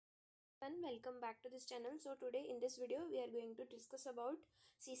And welcome back to this channel. So today in this video we are going to discuss about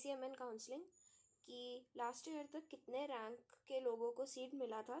CCMN counseling कि last year तक कितने rank के लोगों को seat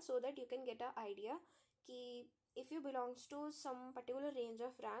मिला था, so that you can get a idea कि if you belongs to some particular range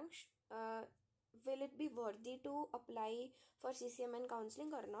of rank, will it be worthy to apply for CCMN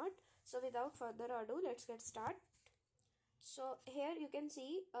counseling or not. So without further ado, let's get started. So here you can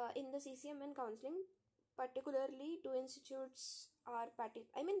see in the CCMN counseling, particularly two institutes are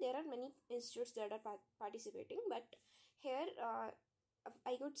there are many institutes that are participating, but here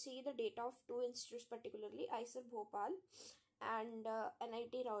I could see the data of two institutes, particularly IISER Bhopal and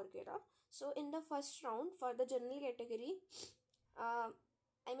NIT Rourkela. So in the first round for the general category,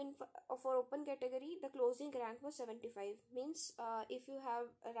 for open category, the closing rank was 75. Means if you have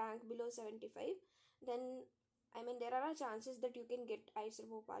a rank below 75, then there are chances that you can get IISER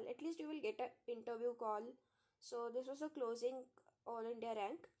Bhopal. At least you will get an interview call. So this was a closing all India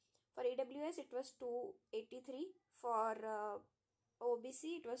rank. For AWS it was 283. For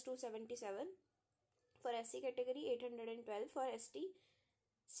OBC it was 277. For SC category 812. For ST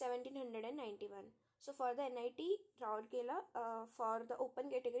 1791. So for the NIT Rourkela, for the open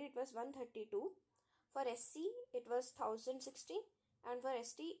category it was 132. For SC it was 1060. And for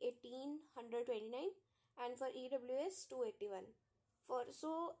ST 1829. And for EWS 281.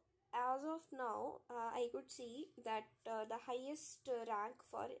 So as of now, I could see that the highest rank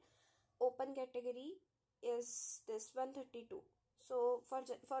for open category is this 132. So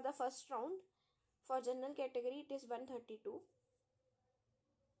for the first round, for general category it is 132.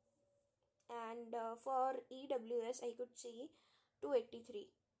 And for EWS I could see 283.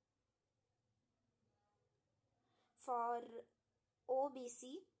 For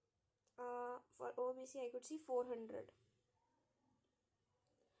OBC, I could see 400.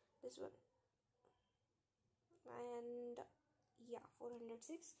 This one. And yeah,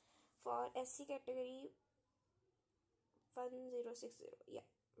 406. For SC category 1060. Yeah,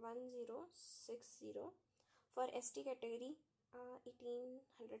 1060. For ST category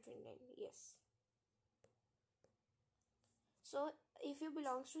 1829. Yes. So if you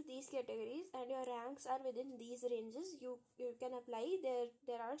belongs to these categories and your ranks are within these ranges, you can apply.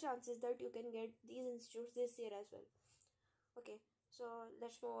 There are chances that you can get these institutes this year as well. Okay, so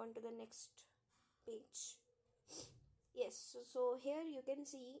let's move on to the next page. Yes, so here you can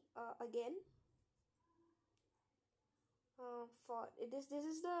see again for this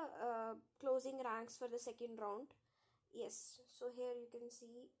is the closing ranks for the second round. Yes, so here you can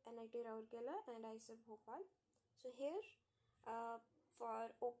see NIT Rourkela and IISER Bhopal. So here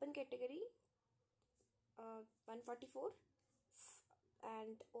for open category 144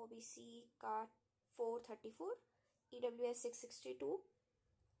 and OBC ka 434, EWS 662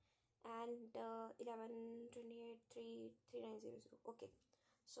 and 1128 3900. Okay,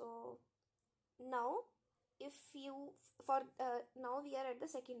 so now if you now we are at the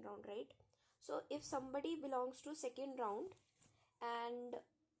second round, right? So if somebody belongs to second round, and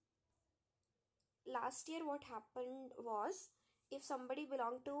last year what happened was, if somebody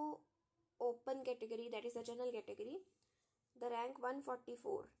belonged to open category, that is the general category, the rank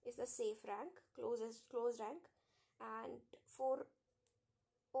 144 is the safe rank, close rank, and for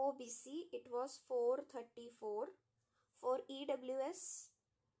OBC it was 434. For EWS,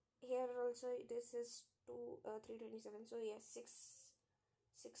 here also this is 327, so yes,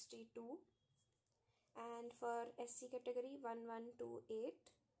 662. And for SC category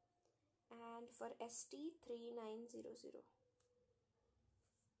 1128. And for ST 3900.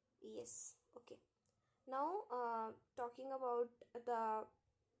 Yes. Okay, now talking about the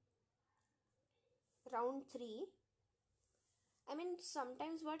round 3,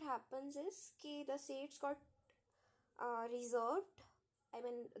 sometimes what happens is the seats got reserved.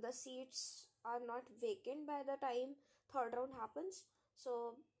 The seats are not vacant by the time third round happens,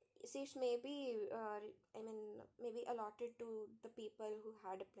 so seats may be maybe allotted to the people who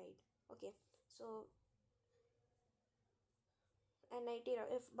had applied. Okay, so NIT,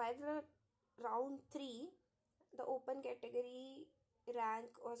 if by the round 3 the open category rank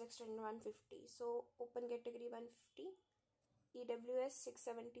was extended 150, so open category 150, EWS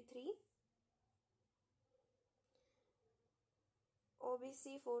 673,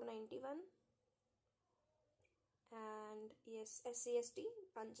 OBC 491, and yes, SC/ST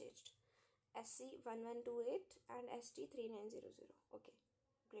unchanged, SC 1128 and ST 3900. Okay,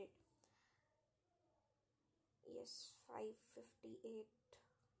 great. Yes, 558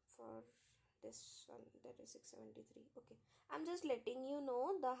 for this one, that is 673. Okay, I'm just letting you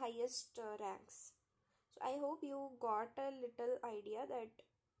know the highest ranks. So I hope you got a little idea that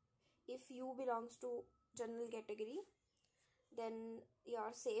if you belongs to general category, Then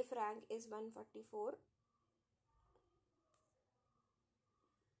your safe rank is 144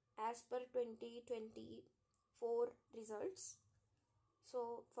 as per 2024 results.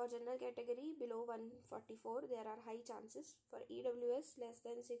 So for general category below 144 there are high chances. For EWS less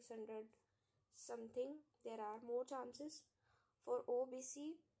than 600 something there are more chances. For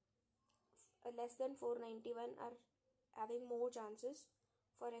OBC less than 491 are having more chances.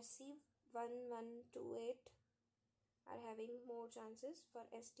 For SC 1128 are having more chances. For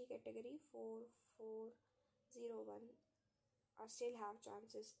ST category 4401 are still have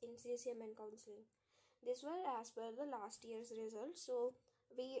chances in CCMN counseling. This were as per the last year's results, so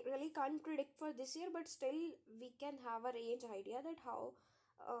we really can't predict for this year, but still we can have a range idea that how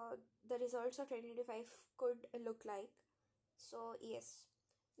the results of 2025 could look like. So yes,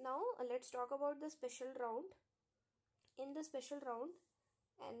 now let's talk about the special round. In the special round,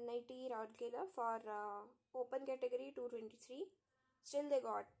 NIT Rourkela for open category 223, still they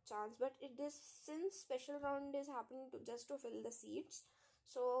got chance, but since special round is happening to just to fill the seats,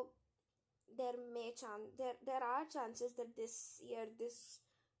 so there are chances that this year this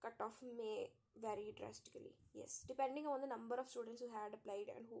cutoff may vary drastically. Yes, depending on the number of students who had applied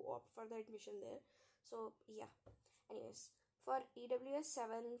and who opt for the admission there. So yeah, anyways, for EWS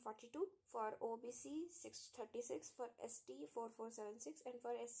 742, for OBC 636, for ST 4476, and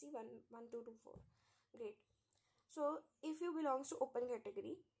for SC 1224. Great. So if you belongs to open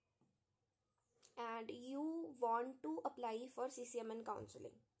category and you want to apply for CCMN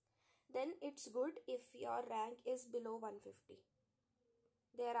counseling, then it's good if your rank is below 150.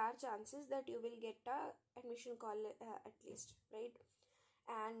 There are chances that you will get a admission call at least, right?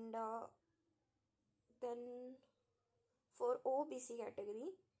 And then for OBC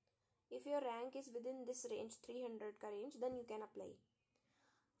category, if your rank is within this range, 300 ka range, then you can apply.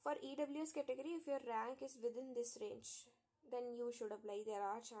 For EWS category, if your rank is within this range, then you should apply. There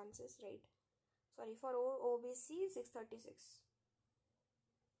are chances, right? Sorry, for OBC 636.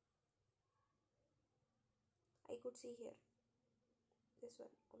 I could see here. This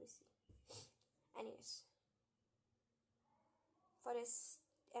one, OBC. Anyways. For SC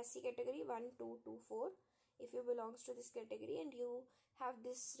category 1224, if you belongs to this category and you have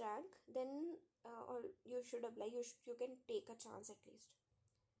this rank, then you should apply. You can take a chance at least.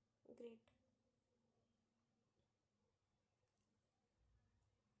 Great.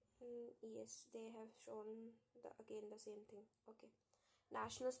 Yes, they have shown again the same thing. Okay.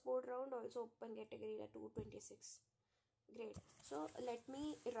 National sport round also open category 226. Great. So let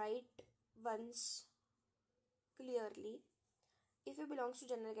me write once clearly. If you belongs to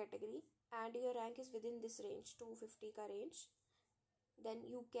general category and your rank is within this range, 250 ka range, then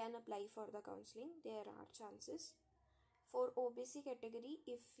you can apply for the counseling. There are chances. For OBC category,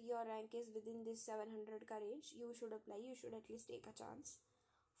 if your rank is within this 700 ka range, you should apply. You should at least take a chance.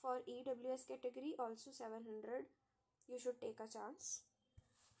 For EWS category, also 700, you should take a chance.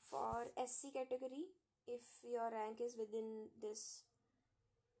 For SC category, if your rank is within this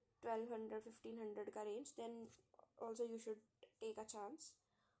 1200, 1500 ka range, then also you should take a chance.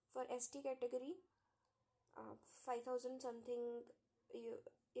 For ST category, 5000 something,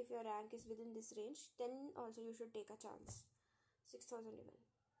 if your rank is within this range, then also you should take a chance. 6000 even.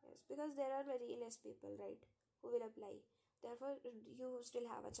 Yes, because there are very less people, right, who will apply. Therefore, you still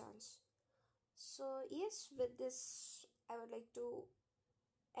have a chance. So yes, with this, I would like to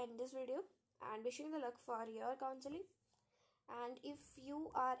end this video and wishing the luck for your counseling. And if you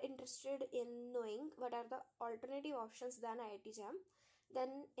are interested in knowing what are the alternative options than IIT JAM,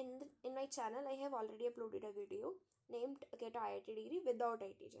 then in my channel I have already uploaded a video named Get a IIT Degree Without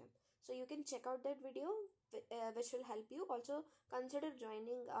IIT JAM. So you can check out that video which will help you. Also consider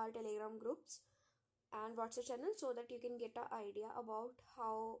joining our Telegram groups and WhatsApp channel so that you can get an idea about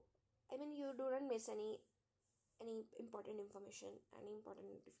how, you do not miss any important information, any important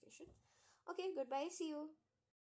notification. Okay, goodbye, see you.